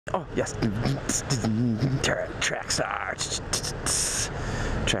Oh, yes. Track star.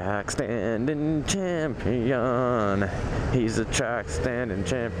 Track standing champion. He's a track standing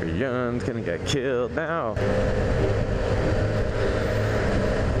champion. He's gonna get killed now.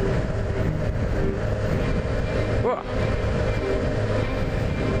 Whoa.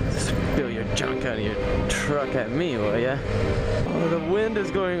 Spill your junk out of your truck at me, will ya? Oh, the wind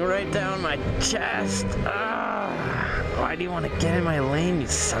is going right down my chest. Ah, why do you want to get in my lane, you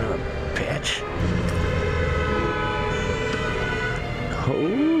son of a bitch?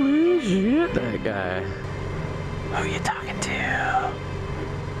 Holy shit, that guy. Who you talking to?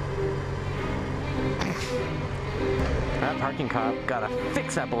 That parking cop gotta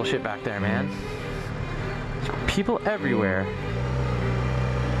fix that bullshit back there, man. There's people everywhere.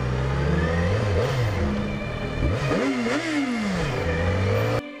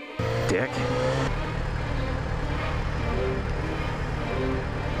 Dick.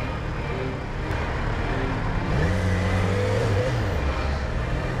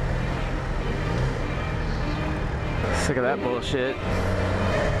 Sick of that bullshit.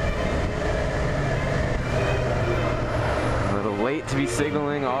 A little late to be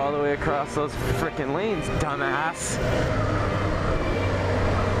signaling all the way across those frickin' lanes, dumbass.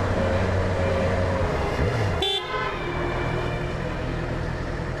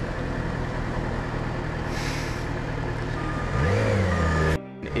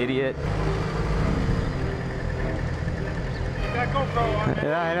 Idiot. Got GoPro on.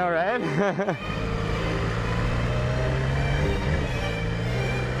 Yeah, I know, right?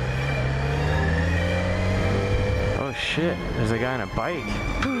 Oh shit, there's a guy on a bike.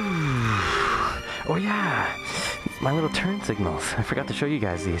 Oh yeah, my little turn signals. I forgot to show you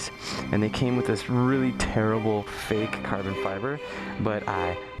guys these. And they came with this really terrible fake carbon fiber, but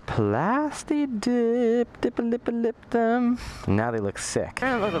I plastic dipped them. Now they look sick.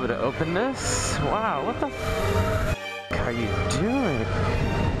 And a little bit of openness. Wow, what the f are you doing?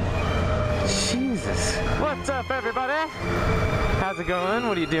 Jesus. What's up, everybody? How's it going?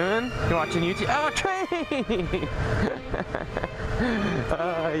 What are you doing? You watching YouTube? Oh, train!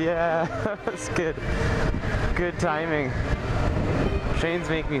 Oh, yeah. That's good. Good timing. Trains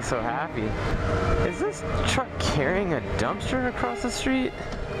make me so happy. Is this truck carrying a dumpster across the street?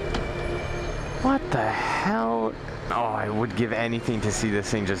 What the hell? Oh, I would give anything to see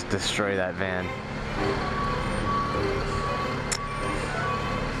this thing just destroy that van.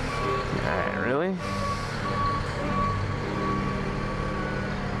 Alright, really?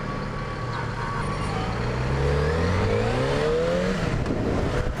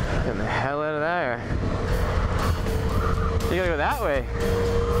 Get the hell out of there. You gotta go that way.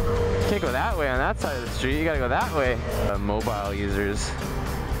 You can't go that way on that side of the street. You gotta go that way. Mobile users.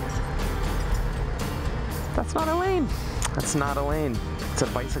 That's not a lane. That's not a lane. It's a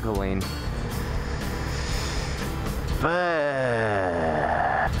bicycle lane.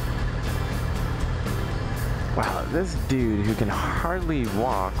 But wow, this dude who can hardly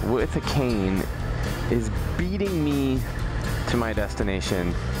walk with a cane is beating me to my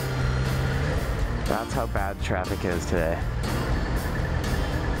destination. That's how bad traffic is today.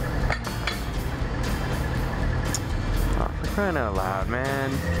 Oh, for crying out loud,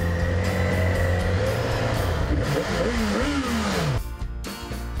 man.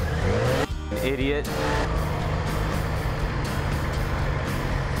 Idiot.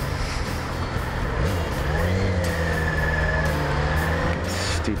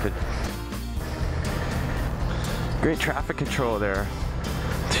 Stupid. Great traffic control there.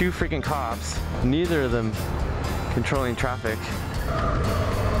 Two freaking cops, neither of them controlling traffic.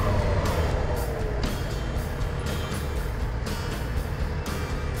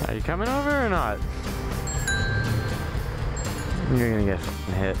 Are you coming over or not? You're gonna get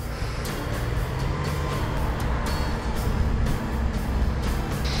f***ing hit.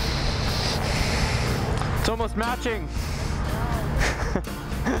 It's almost matching.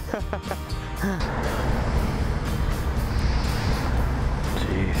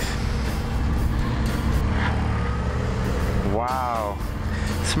 Jeez. Wow.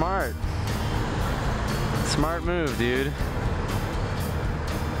 Smart. Smart move, dude.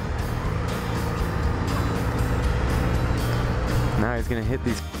 Now he's gonna hit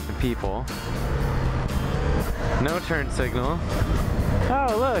these people. No turn signal.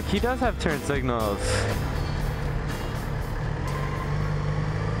 Oh look, he does have turn signals.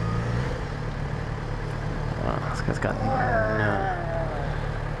 Oh, this guy's got no.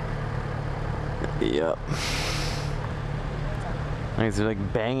 Yep. He's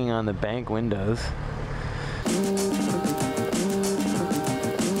like banging on the bank windows.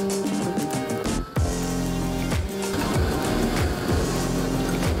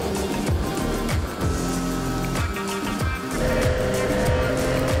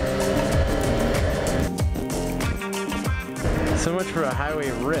 for a highway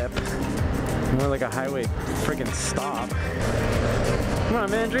rip. More like a highway friggin' stop. Come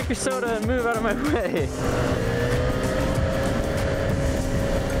on, man, drink your soda and move out of my way.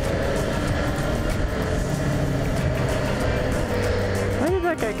 Why did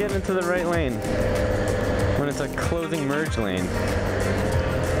that guy get into the right lane when it's a closing merge lane?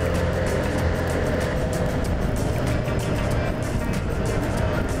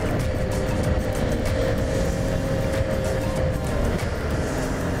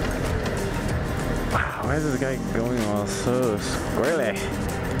 Why is this guy going all so squirrely?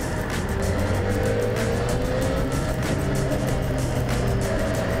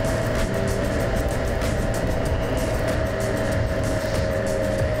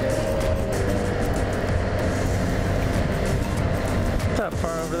 What's that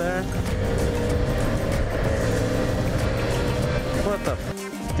far over there? What the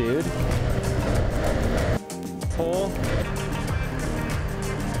f, dude? Hole?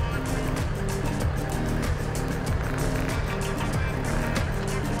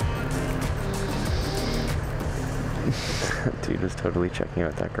 Dude was totally checking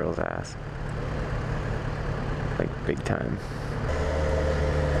out that girl's ass. Like, big time.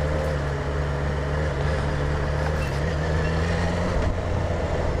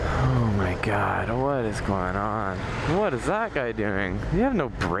 Oh my god, what is going on? What is that guy doing? Do you have no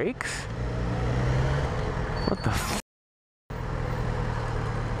brakes? What the f?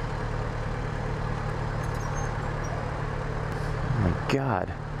 Oh my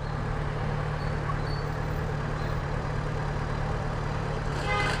god.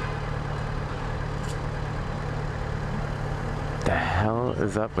 The hell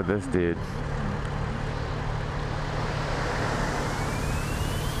is up with this dude?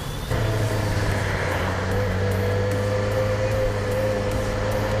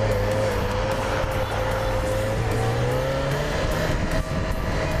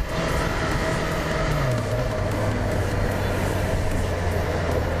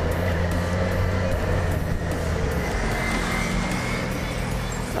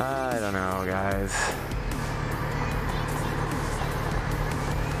 I don't know, guys.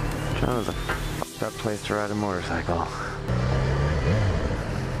 That was a fucked up place to ride a motorcycle.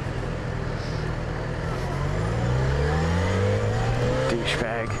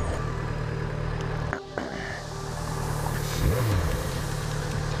 Douchebag.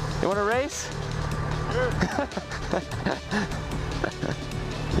 You want to race? Sure.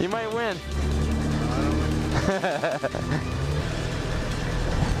 You might win.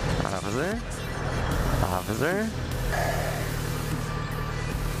 Officer? Officer?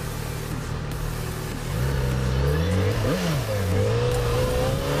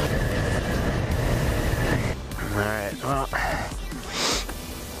 Alright, well,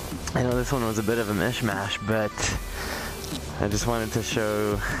 I know this one was a bit of a mishmash, but I just wanted to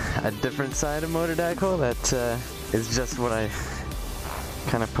show a different side of motordadcle that is just what I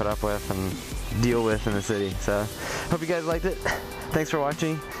kind of put up with and deal with in the city. So, hope you guys liked it. Thanks for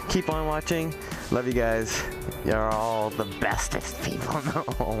watching. Keep on watching. Love you guys. You're all the bestest people in the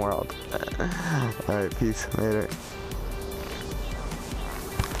whole world. Alright, peace. Later.